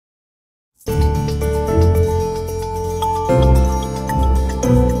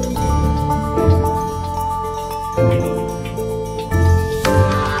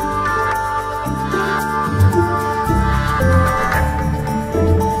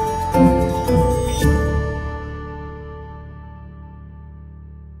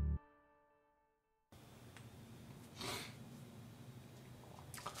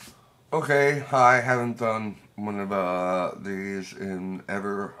Okay, hi, haven't done one of these in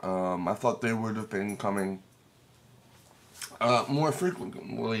ever. I thought they would have been coming more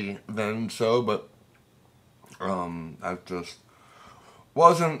frequently than so, but that just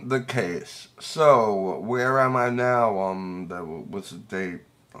wasn't the case. So, where am I now? What's the date?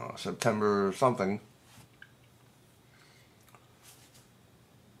 September something.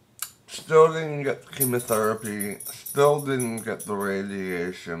 Still didn't get the chemotherapy, still didn't get the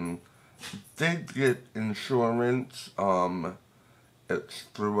radiation, did get insurance. It's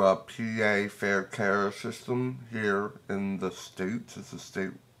through a PA Fair Care system here in the States. It's a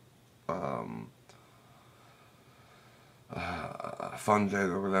state um, funded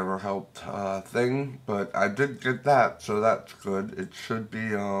or whatever helped thing. But I did get that, so that's good. It should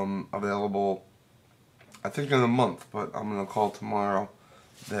be available, I think, in a month, but I'm going to call tomorrow.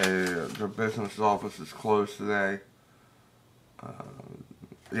 Their business office is closed today.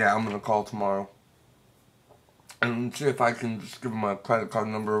 Yeah, I'm going to call tomorrow and see if I can just give them my credit card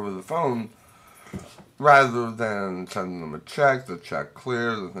number over the phone rather than sending them a check. The check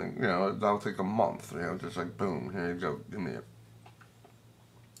clear, the thing, that'll take a month, just like boom, here you go, give me it.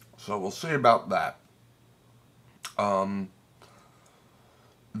 So we'll see about that.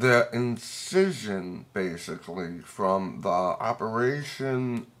 The incision, basically, from the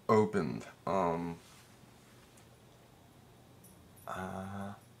operation opened.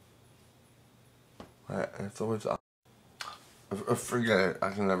 It's always, forget it,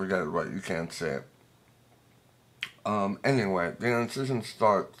 I can never get it right, you can't say it. Anyway, the incision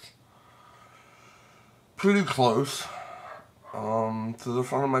starts pretty close to the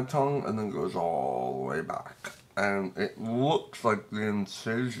front of my tongue and then goes all the way back. And it looks like the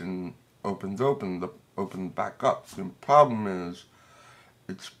incision opened back up. The problem is,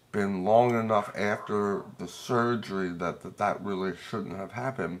 it's been long enough after the surgery that really shouldn't have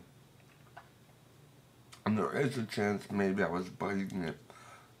happened. And there is a chance maybe I was biting it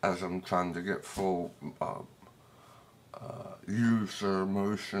as I'm trying to get full use or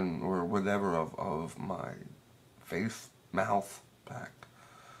motion or whatever of my face, mouth back.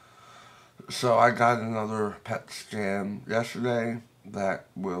 So I got another PET scan yesterday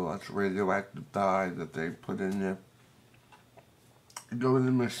that's radioactive dye that they put in you. You go in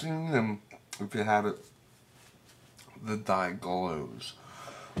the machine and if you have it, the dye glows.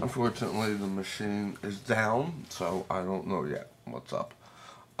 Unfortunately, the machine is down, so I don't know yet what's up.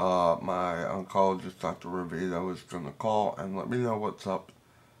 My oncologist, Dr. Revito, is going to call and let me know what's up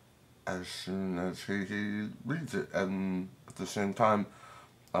as soon as he reads it. And at the same time,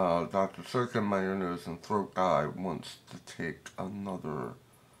 Dr. Sirkin, my ear, nose, and throat guy, wants to take another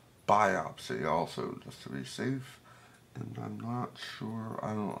biopsy also, just to be safe. And I'm not sure,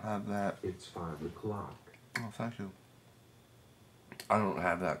 I don't have that. It's 5 o'clock. Oh, thank you. I don't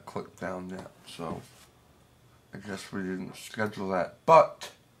have that clicked down yet, so I guess we didn't schedule that.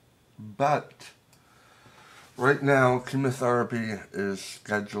 But, right now, chemotherapy is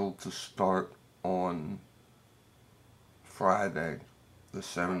scheduled to start on Friday, the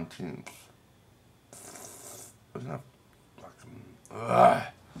 17th. Isn't that fucking...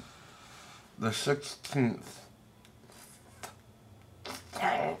 The 16th.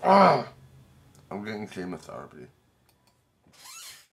 I'm getting chemotherapy.